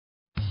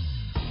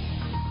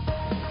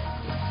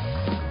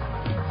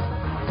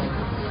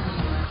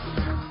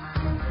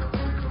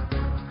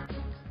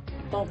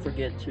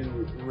forget to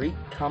rate,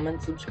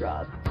 comment,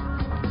 subscribe.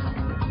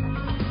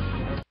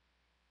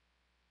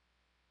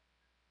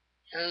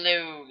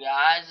 Hello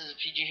guys, this is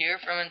PG here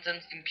from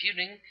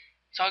IntenseComputing,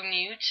 talking to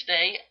you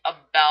today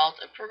about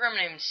a program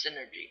named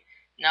Synergy.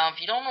 Now if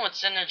you don't know what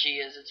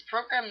Synergy is, it's a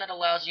program that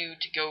allows you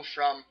to go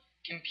from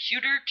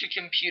computer to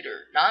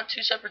computer, not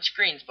two separate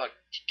screens, but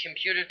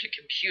computer to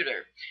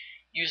computer,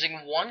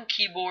 using one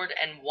keyboard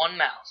and one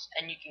mouse,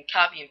 and you can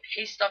copy and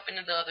paste stuff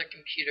into the other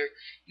computer.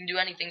 You can do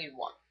anything you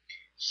want.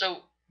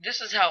 So this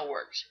is how it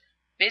works.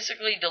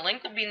 Basically, the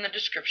link will be in the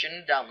description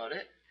to download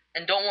it,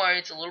 and don't worry,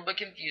 it's a little bit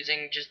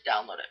confusing, just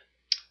download it.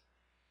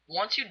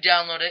 Once you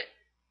download it,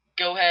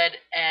 go ahead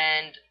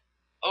and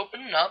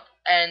open it up,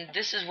 and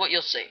this is what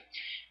you'll see.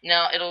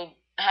 Now, it'll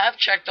have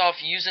checked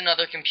off use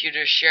another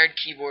computer's shared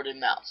keyboard and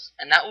mouse,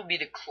 and that will be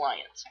the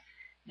client.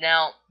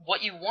 Now,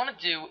 what you want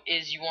to do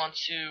is you want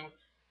to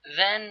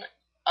then,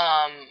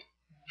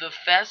 the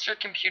faster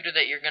computer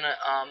that you're going to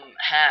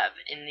have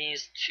in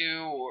these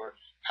two or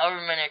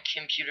however many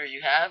computers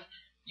you have,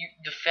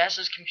 the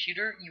fastest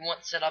computer you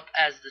want set up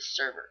as the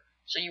server.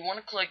 So you want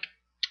to click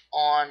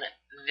on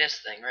this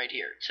thing right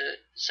here to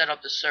set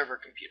up the server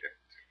computer.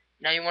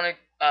 Now you want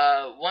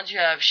to, once you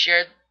have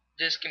shared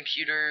this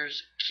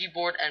computer's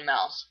keyboard and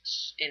mouse,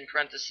 in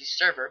parentheses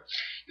server,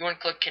 you want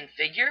to click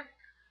configure,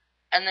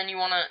 and then you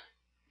want to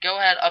go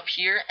ahead up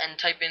here and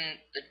type in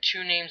the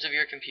two names of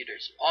your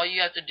computers. All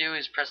you have to do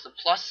is press the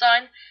plus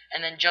sign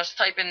and then just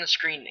type in the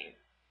screen name,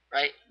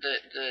 right?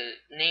 The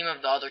name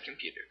of the other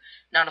computer.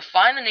 Now to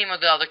find the name of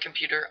the other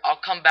computer, I'll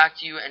come back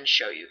to you and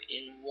show you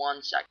in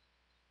 1 second.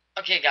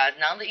 Okay guys,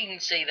 now that you can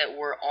see that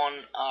we're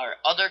on our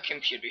other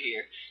computer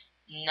here,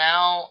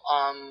 now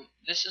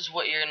this is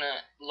what you're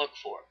gonna look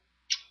for.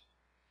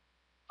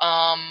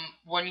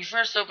 When you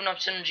first open up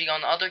Synergy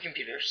on the other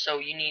computer, so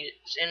you need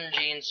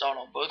Synergy installed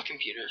on both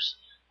computers,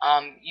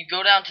 you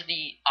go down to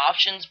the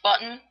options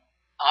button,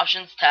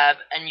 options tab,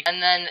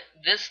 and then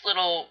this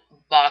little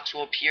box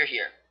will appear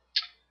here.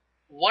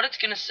 What it's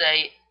gonna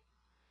say,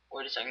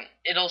 wait a second,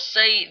 it'll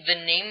say the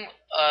name,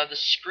 the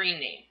screen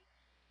name.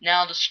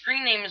 Now the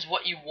screen name is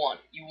what you want.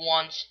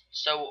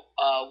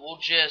 We'll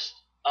just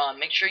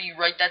make sure you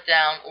write that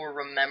down or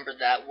remember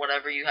that,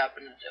 whatever you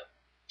happen to do.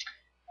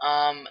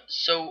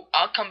 So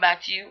I'll come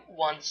back to you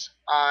once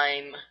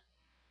I'm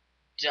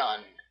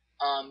done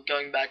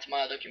going back to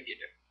my other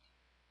computer.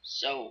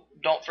 So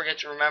don't forget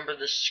to remember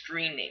the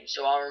screen name.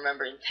 So I'll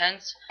remember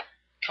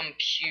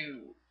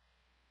IntenseComputing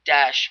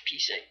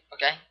 -PC,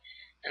 okay?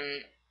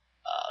 And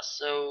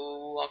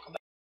so I'll come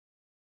back.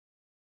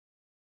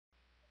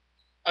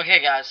 Okay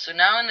guys, so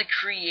now in the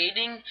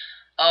creating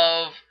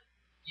of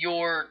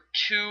your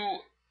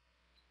two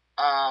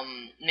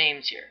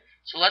names here.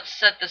 So let's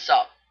set this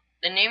up.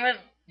 The name of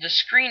the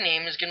screen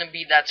name is going to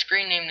be that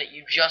screen name that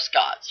you just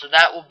got. So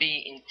that will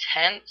be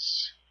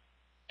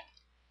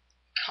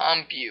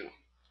IntenseComputing,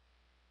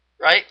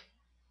 right?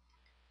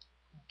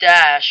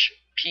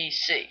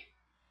 -PC.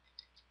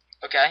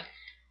 Okay?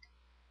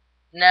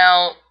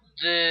 Now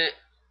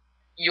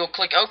you'll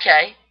click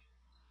OK.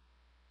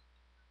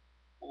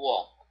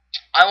 Well,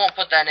 I won't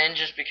put that in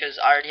just because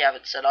I already have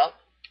it set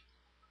up.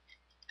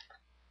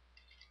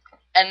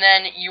 And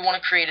then you want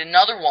to create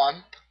another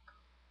one,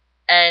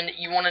 and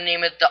you want to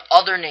name it the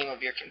other name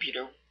of your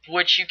computer,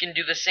 which you can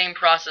do the same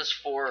process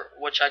for,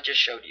 which I just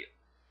showed you.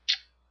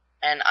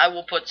 And I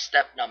will put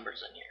step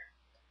numbers in here.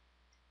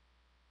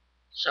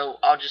 So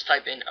I'll just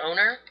type in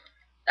owner,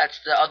 that's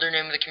the other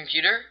name of the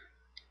computer,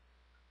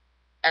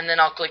 and then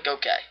I'll click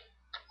OK.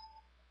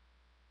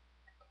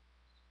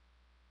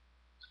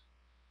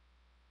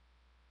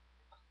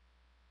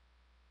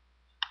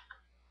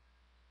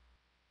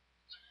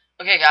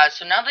 Okay guys,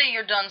 so now that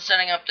you're done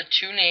setting up the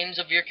two names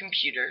of your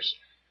computers,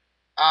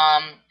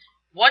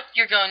 what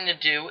you're going to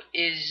do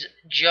is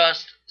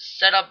just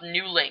set up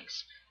new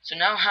links. So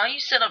now how you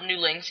set up new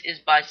links is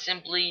by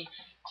simply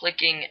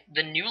clicking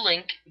the new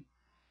link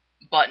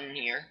button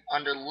here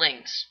under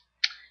links,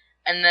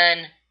 and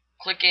then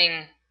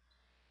clicking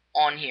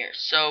on here.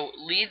 So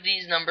leave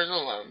these numbers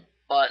alone,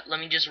 but let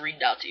me just read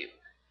it out to you.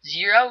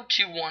 0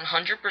 to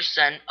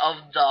 100%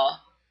 of the,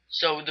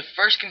 so the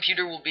first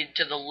computer will be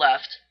to the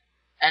left,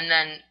 and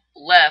then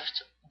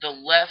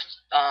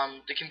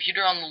the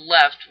computer on the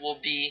left will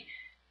be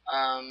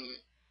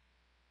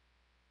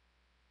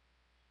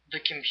the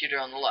computer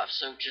on the left.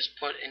 So just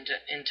put into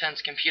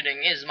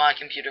IntenseComputing is my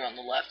computer on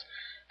the left,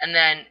 and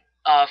then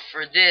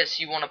for this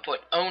you want to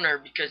put owner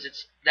because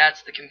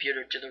that's the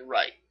computer to the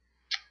right,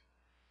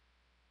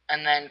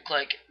 and then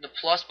click the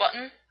plus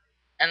button,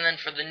 and then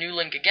for the new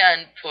link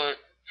again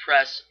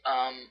press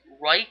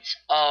right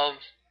of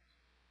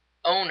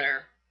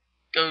owner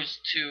goes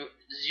to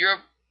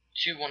 0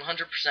 to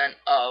 100%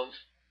 of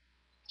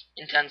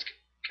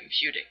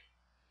IntenseComputing,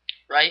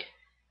 right?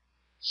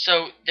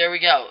 So there we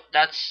go.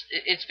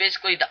 It's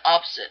basically the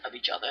opposite of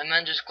each other. And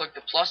then just click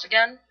the plus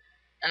again,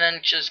 and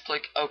then just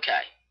click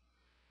OK.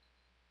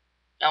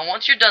 Now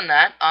once you're done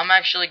that, I'm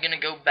actually going to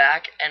go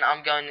back and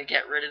I'm going to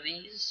get rid of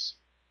these.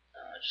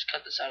 Just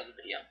cut this out of the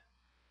video.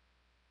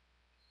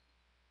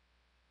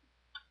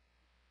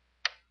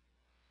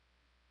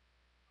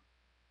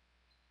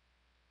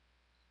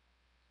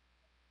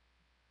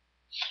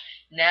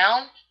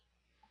 Now,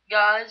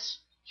 guys,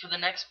 for the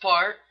next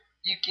part,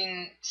 you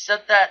can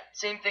set that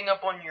same thing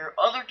up on your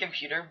other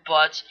computer,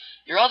 but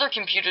your other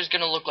computer is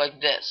going to look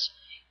like this.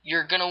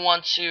 You're going to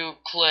want to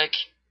click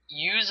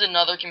use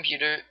another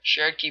computer,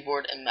 shared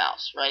keyboard, and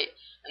mouse, right?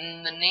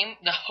 And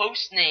the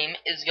host name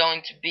is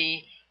going to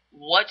be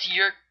what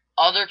your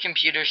other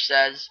computer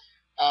says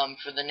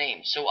for the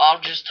name. So I'll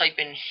just type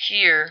in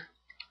here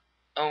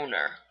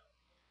owner,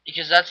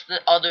 because that's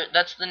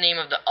the name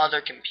of the other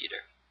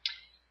computer.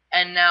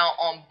 And now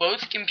on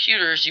both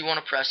computers you want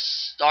to press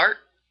start,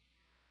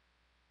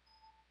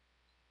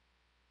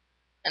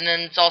 and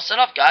then it's all set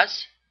up,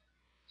 guys.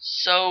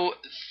 So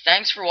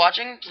thanks for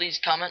watching. Please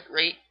comment,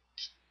 rate,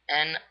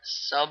 and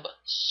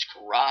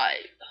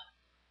subscribe.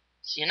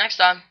 See you next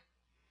time.